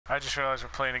I just realized we're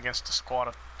playing against a squad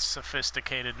of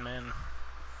sophisticated men.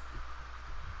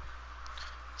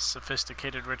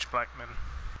 Sophisticated rich black men.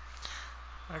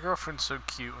 My girlfriend's so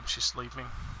cute when she's sleeping.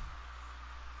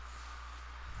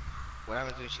 What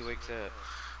happens when she wakes up?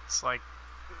 It's like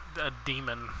a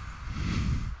demon.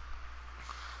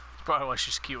 It's probably why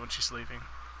she's cute when she's sleeping.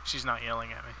 She's not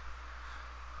yelling at me.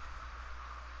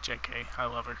 JK, I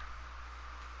love her.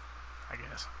 I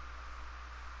guess.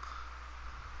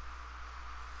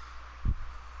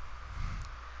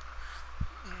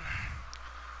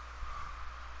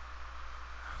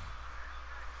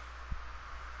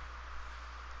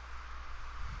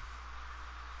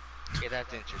 Yeah,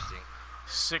 that's interesting.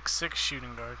 6'6"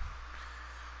 shooting guard.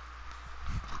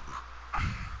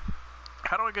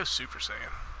 How do I go Super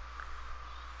Saiyan?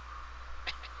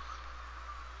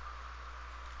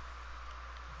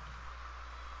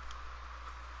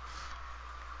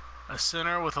 A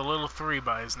center with a little 3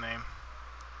 by his name.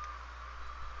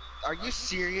 Are you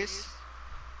serious?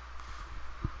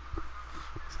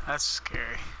 That's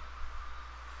scary.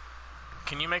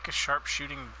 Can you make a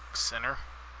sharpshooting center?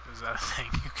 Is that a thing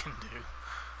you can do?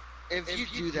 If you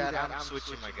do that, I'm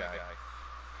switching my guy.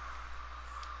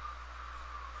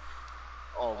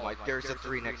 Oh my, there's a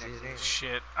 3 next to his name.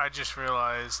 Shit, I just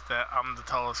realized that I'm the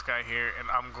tallest guy here and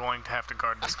I'm going to have to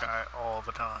guard this guy all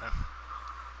the time.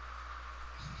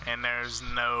 And there's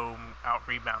no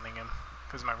out-rebounding him,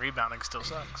 because my rebounding still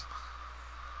sucks.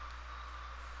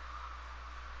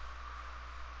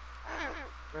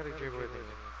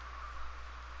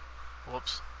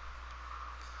 Whoops.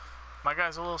 My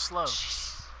guy's a little slow.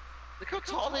 Look how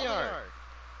tall they are.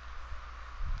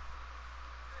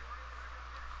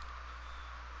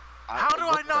 How do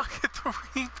I not get the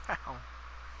rebound?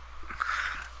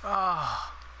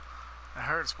 Oh, that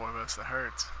hurts, Borbos. That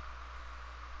hurts.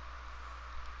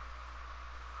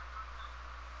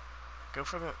 Go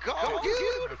for the... Go,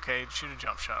 dude! Okay, shoot a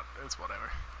jump shot. It's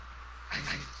whatever.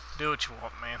 Do what you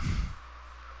want, man.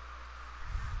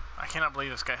 I cannot believe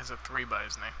this guy has a 3 by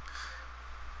his name.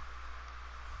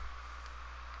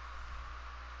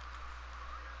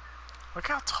 Look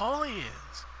how tall he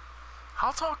is.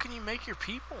 How tall can you make your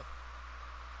people?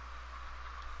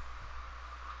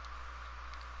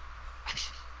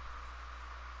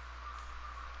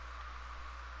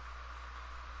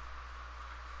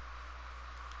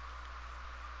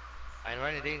 I know,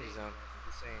 right in the danger zone. I'm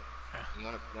just saying. Yeah. You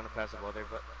wanna pass the ball there,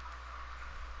 but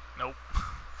Nope.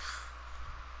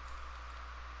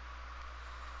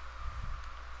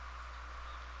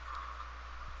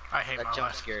 I hate that my jump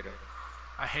life. scared him.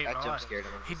 I hate That my jump life. scared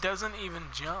him. He doesn't even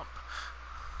jump.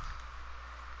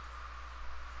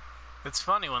 It's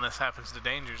funny when this happens to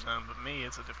danger zone, but me,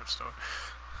 it's a different story.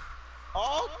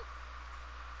 Oh!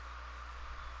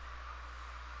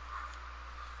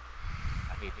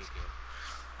 I hate this game.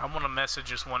 I want to message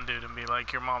this one dude and be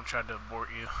like, your mom tried to abort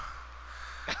you.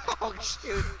 Oh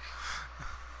shoot!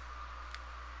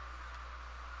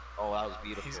 Oh, that was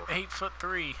beautiful. He's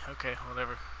 8'3". Okay,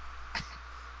 whatever.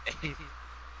 I'm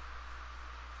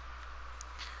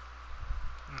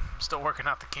still working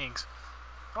out the kinks.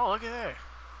 Oh, look at that.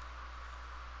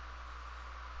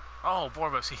 Oh,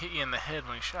 Borbos, he hit you in the head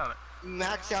when he shot it.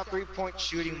 Max out 3-point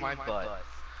shooting my butt.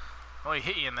 Oh, he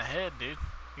hit you in the head, dude.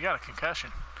 You got a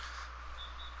concussion.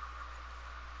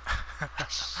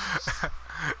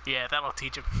 Yeah, that'll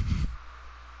teach him.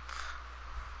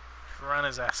 Run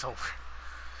his ass over.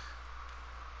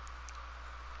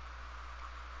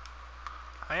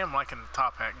 I am liking the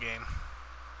top hat game.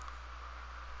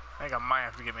 I think I might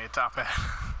have to get me a top hat.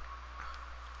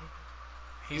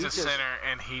 He's a center,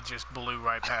 and he just blew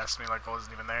right past me like I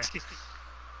wasn't even there.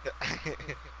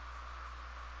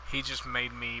 He just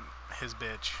made me his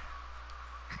bitch.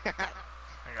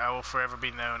 Like, I will forever be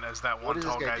known as that one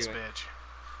tall guy's bitch.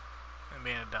 And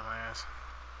being a dumbass.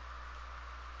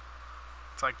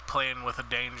 It's like playing with a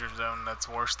danger zone that's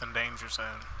worse than danger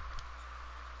zone.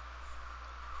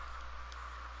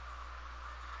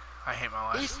 I hate my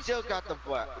life. He still got the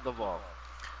ball.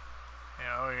 You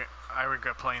know, I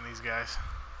regret playing these guys.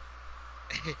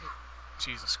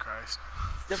 Jesus Christ.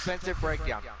 Defensive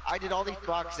breakdown. I did all these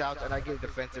box outs and I get a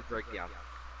defensive breakdown.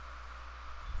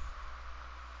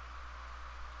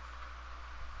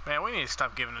 Man, we need to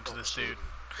stop giving it to this dude.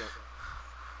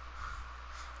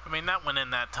 I mean, that went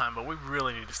in that time, but we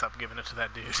really need to stop giving it to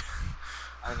that dude.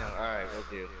 I know. Alright, we'll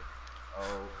do.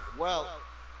 Oh, well.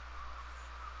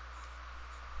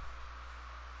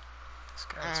 This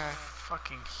guy's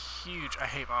fucking huge. I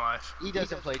hate my life. He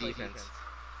doesn't play defense.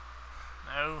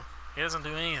 No, he doesn't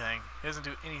do anything. He doesn't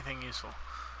do anything useful.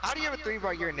 How do you have a 3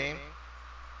 by your name?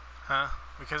 Huh?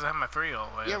 Because I have my 3 all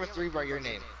the way You up. have a 3 by your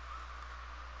name.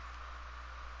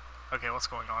 Okay, what's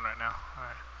going on right now?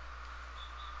 Alright.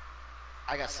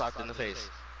 I got socked in the face.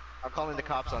 I'm calling the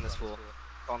cops on this fool.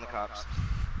 Calling the cops.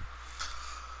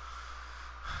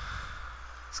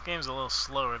 This game's a little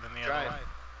slower than the other one.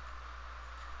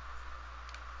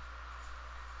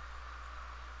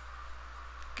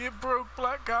 Get broke,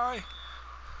 black guy!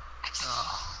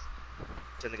 Oh.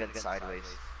 Turn the gun sideways.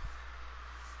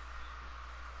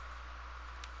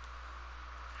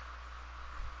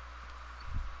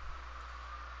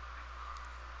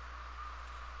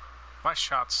 My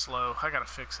shot's slow. I gotta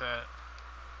fix that.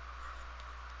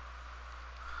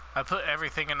 I put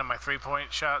everything into my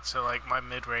 3-point shot, so like my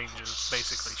mid-range is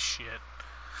basically shit.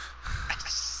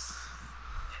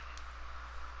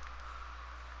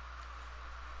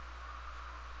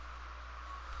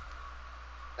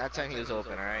 That time he was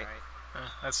open, alright?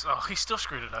 Oh, he still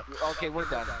screwed it up. Okay, we're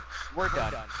done. We're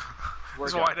done.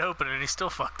 It's wide open and he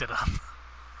still fucked it up.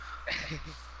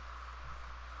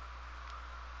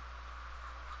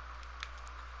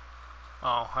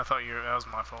 Oh, I thought that was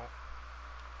my fault.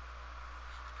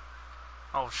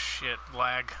 Oh shit,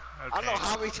 lag. Okay. I don't know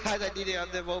how many times I needed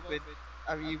on them open.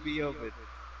 I mean, you be open.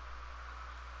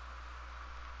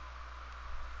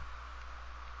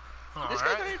 This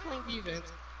guy's already playing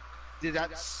defense. Did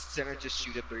that center just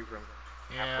shoot a 3 from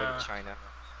halfway to China?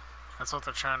 That's what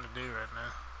they're trying to do right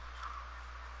now.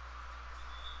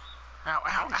 Ow, ow,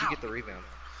 How did you ow. get the rebound?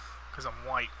 Because I'm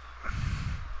white.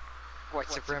 White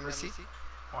supremacy?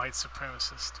 White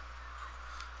supremacist.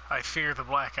 I fear the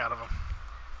black out of them.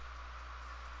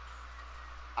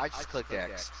 I just clicked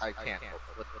X. I can't.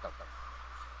 What the fuck?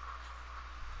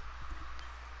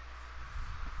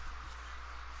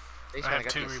 I have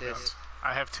 2 rebounds.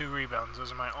 I have 2 rebounds.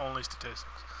 Those are my only statistics.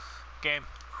 Game.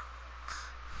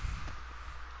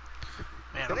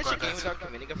 Man, Finish a game without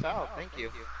committing a foul. Thank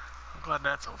you. I'm glad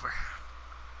that's over.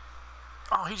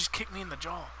 Oh, he just kicked me in the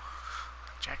jaw.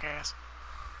 Jackass.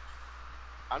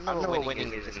 I don't know what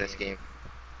winning is in this game.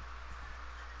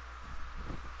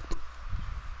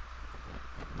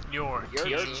 Your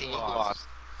team lost.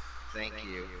 Thank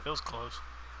you. It was close.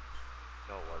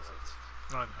 No, it wasn't.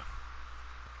 No, no.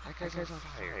 That guy's on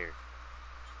fire.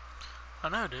 I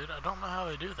know, dude. I don't know how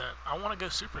they do that. I want to go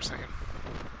Super Saiyan.